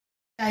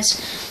Guys,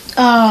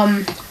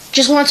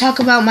 just want to talk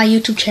about my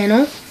YouTube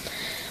channel.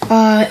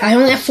 I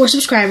only have 4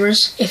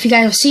 subscribers. If you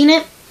guys have seen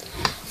it,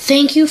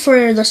 thank you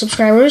for the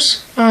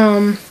subscribers.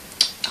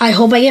 I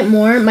hope I get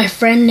more. My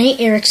friend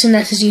Nate Erickson,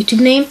 that's his YouTube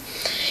name.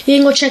 You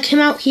can go check him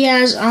out. He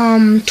has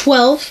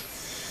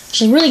 12,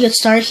 which is a really good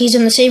start. He's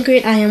in the same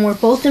grade I am. We're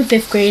both in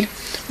 5th grade.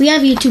 We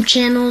have YouTube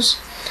channels,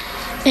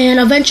 and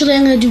eventually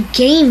I'm going to do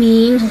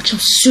gaming, which I'm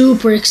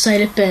super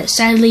excited, but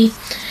sadly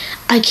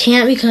I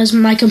can't because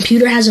my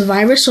computer has a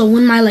virus. So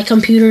when my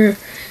computer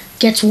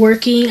gets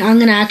working, I'm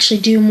gonna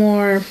actually do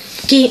more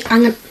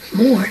I'm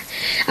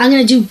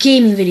gonna do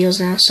gaming videos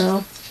now.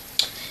 So,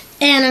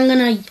 and I'm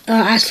gonna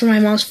ask for my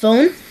mom's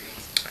phone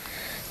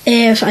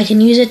if I can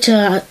use it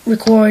to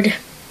record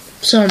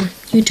some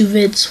YouTube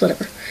vids,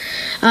 whatever.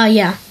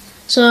 Yeah.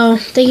 So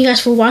thank you guys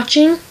for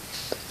watching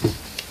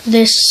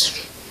this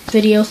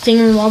video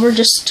thingamabobber,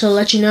 just to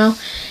let you know.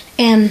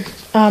 And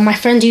my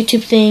friend's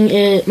YouTube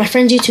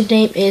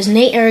name is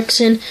Nate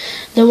Erickson,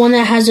 the one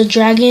that has a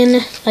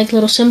dragon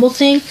little symbol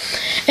thing.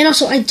 And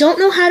also, I don't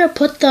know how to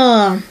put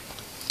the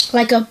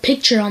a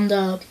picture on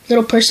the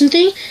little person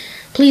thing.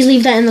 Please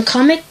leave that in the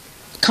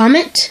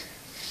comment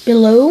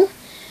below.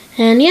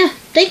 And yeah,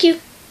 thank you.